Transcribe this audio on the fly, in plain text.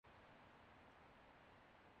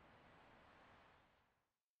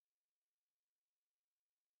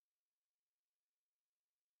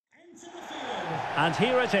And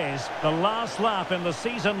here it is, the last lap in the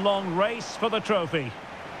season-long race for the trophy.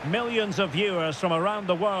 Millions of viewers from around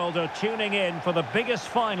the world are tuning in for the biggest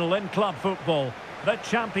final in club football, the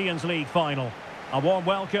Champions League final. A warm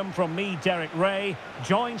welcome from me, Derek Ray,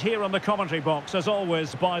 joined here in the commentary box, as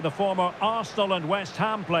always, by the former Arsenal and West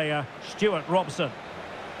Ham player, Stuart Robson.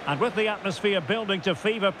 And with the atmosphere building to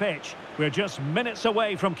fever pitch, we're just minutes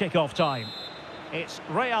away from kick-off time. It's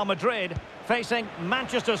Real Madrid facing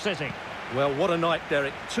Manchester City. Well, what a night,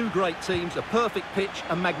 Derek. Two great teams, a perfect pitch,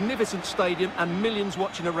 a magnificent stadium, and millions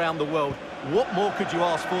watching around the world. What more could you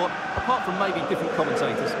ask for, apart from maybe different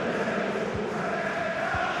commentators?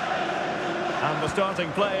 And the starting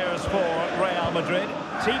players for Real Madrid.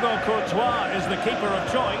 Thibaut Courtois is the keeper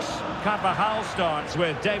of choice. Gvardiol starts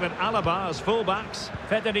with David Alaba as fullbacks.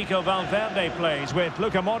 Federico Valverde plays with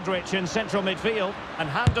Luka Modric in central midfield and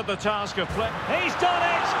handed the task of play. He's done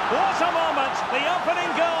it! What a moment! The opening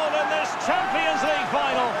goal in this Champions League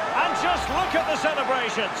final. And just look at the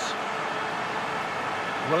celebrations.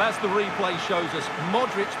 Well, as the replay shows us,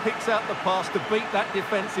 Modric picks out the pass to beat that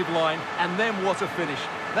defensive line, and then what a finish.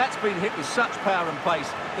 That's been hit with such power and pace.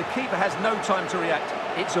 The keeper has no time to react.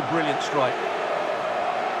 It's a brilliant strike.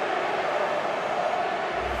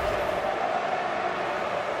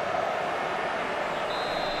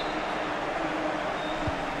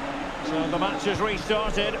 So the match has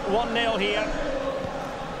restarted, 1-0 here.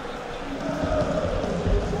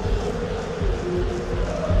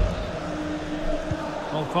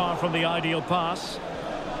 Well, far from the ideal pass.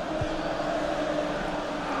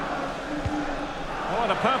 Oh,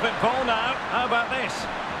 and a perfect ball now. How about this?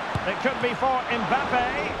 It could be for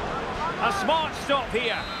Mbappe. A smart stop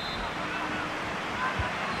here.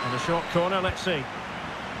 And a short corner, let's see.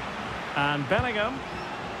 And Bellingham.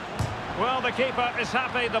 Well, the keeper is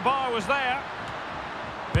happy. The bar was there.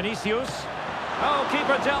 Vinicius. Oh,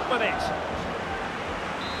 keeper dealt with it.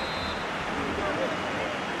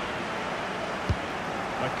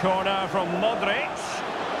 A corner from Modric.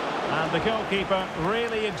 And the goalkeeper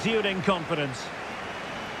really exuding confidence.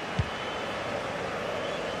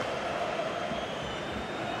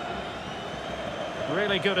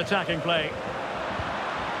 Really good attacking play.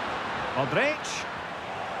 Modric.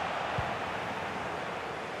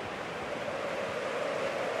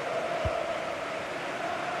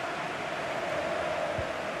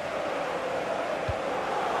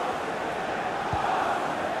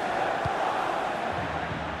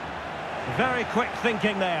 Very quick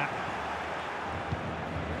thinking there.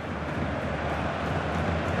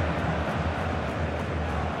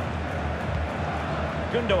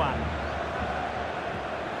 Gundogan.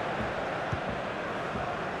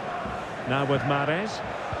 Now with Mahrez.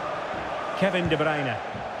 Kevin De Bruyne.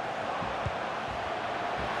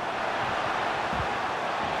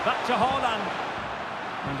 Back to Haaland.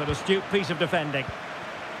 And an astute piece of defending.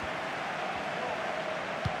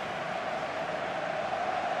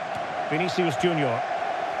 Vinicius Junior.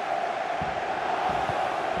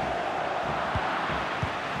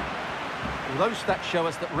 Well, those stats show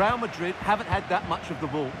us that Real Madrid haven't had that much of the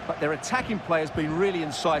ball, but their attacking play has been really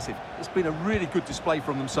incisive. It's been a really good display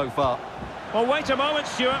from them so far. Well, wait a moment,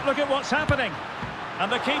 Stuart. Look at what's happening.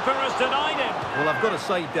 And the keeper has denied him. Well, I've got to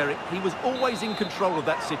say, Derek, he was always in control of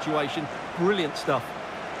that situation. Brilliant stuff.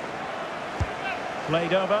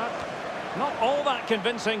 Played over. Not all that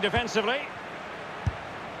convincing defensively.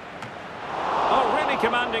 Oh, really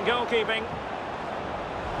commanding goalkeeping.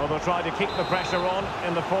 Well, they'll try to keep the pressure on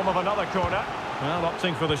in the form of another corner. Well,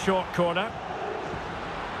 opting for the short corner.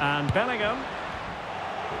 And Bellingham.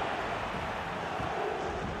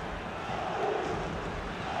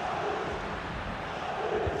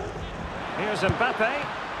 Here's Mbappe.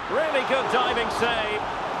 Really good diving save.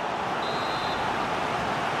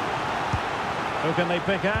 Who can they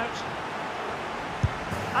pick out?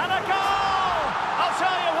 And a goal! I'll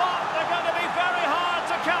tell you what, they're going to be very hard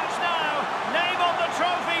to catch now. Name on the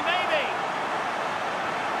trophy, maybe.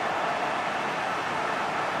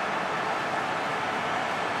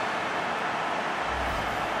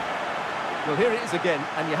 Well, here it is again,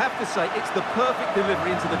 and you have to say it's the perfect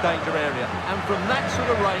delivery into the danger area. And from that sort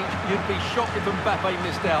of range, you'd be shocked if Mbappe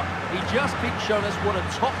missed out. He just keeps showing us what a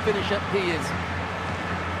top finisher he is.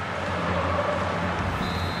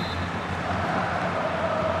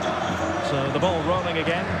 So the ball rolling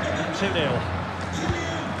again, 2-0.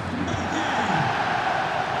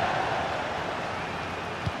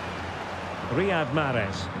 Riyad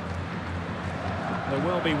Mahrez. There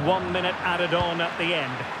will be 1 minute added on at the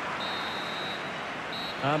end.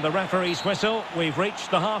 And the referee's whistle. We've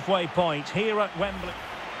reached the halfway point here at Wembley.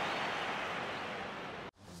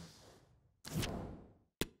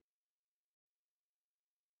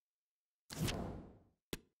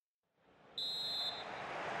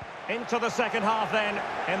 into the second half then,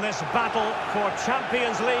 in this battle for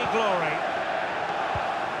Champions League glory.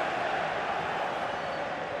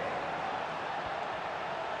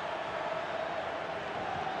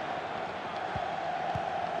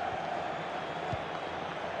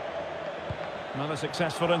 Another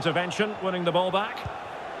successful intervention, winning the ball back.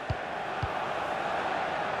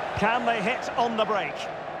 Can they hit on the break?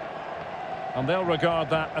 And they'll regard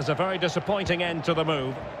that as a very disappointing end to the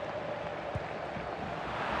move.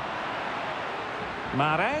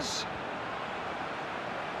 Mahrez.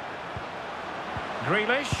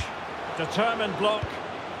 Grealish. Determined block.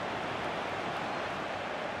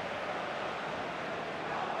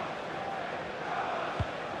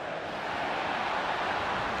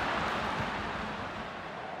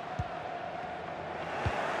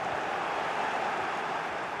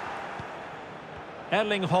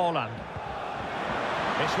 Haaland.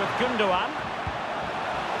 It's with Gundogan.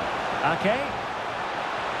 Ake.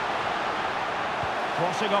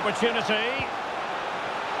 Crossing opportunity.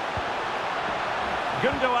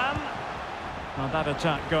 Gundogan. Now that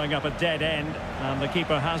attack going up a dead end, and the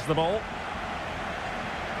keeper has the ball.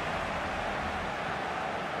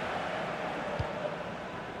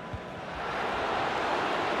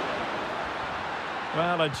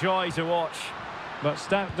 Well, a joy to watch, but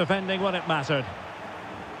stout defending when it mattered.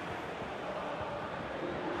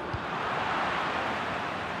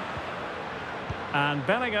 And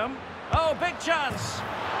Bellingham. Oh, big chance.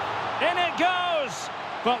 In it goes.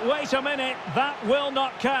 But wait a minute, that will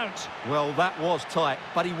not count. Well, that was tight,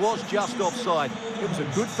 but he was just offside. It was a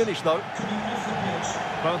good finish, though.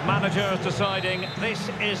 Both managers deciding this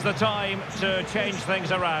is the time to change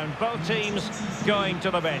things around. Both teams going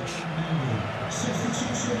to the bench.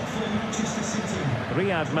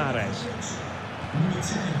 Riyad Mahrez.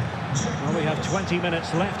 Well, we have 20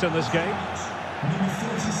 minutes left in this game.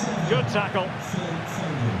 Good tackle.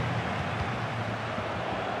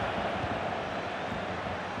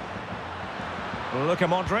 Luka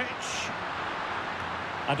Modric.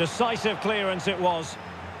 A decisive clearance it was.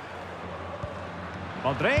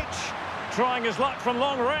 Modric trying his luck from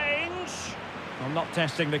long range. Well, not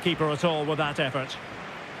testing the keeper at all with that effort.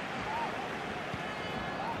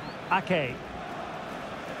 Ake.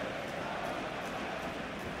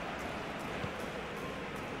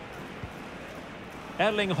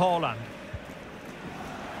 Haaland.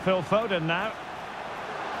 Phil Foden now.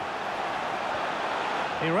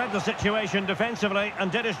 He read the situation defensively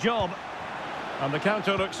and did his job. And the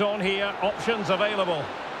counter looks on here. Options available.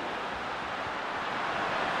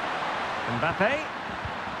 Mbappe.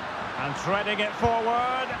 And threading it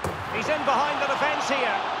forward. He's in behind the defence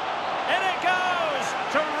here. In it goes!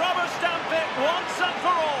 To rubber stamp it once and for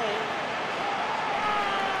all.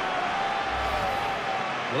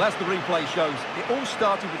 Well, as the replay shows, it all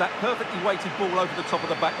started with that perfectly weighted ball over the top of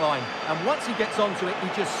the back line. And once he gets onto it, he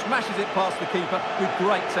just smashes it past the keeper with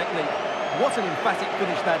great technique. What an emphatic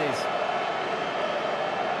finish that is.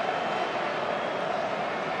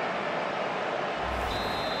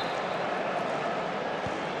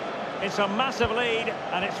 It's a massive lead,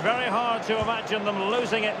 and it's very hard to imagine them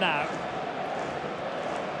losing it now.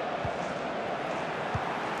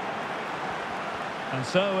 And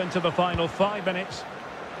so into the final 5 minutes.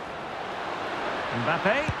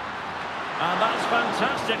 Mbappe. And that's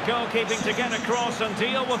fantastic goalkeeping to get across and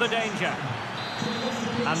deal with the danger.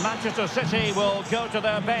 And Manchester City will go to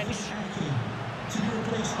their bench.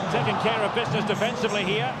 Taking care of business defensively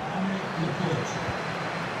here.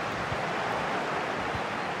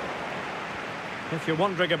 If you're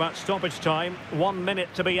wondering about stoppage time, 1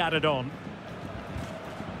 minute to be added on.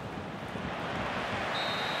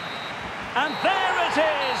 And there it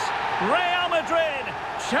is! Real Madrid,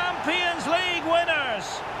 Champions League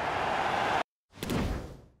winners!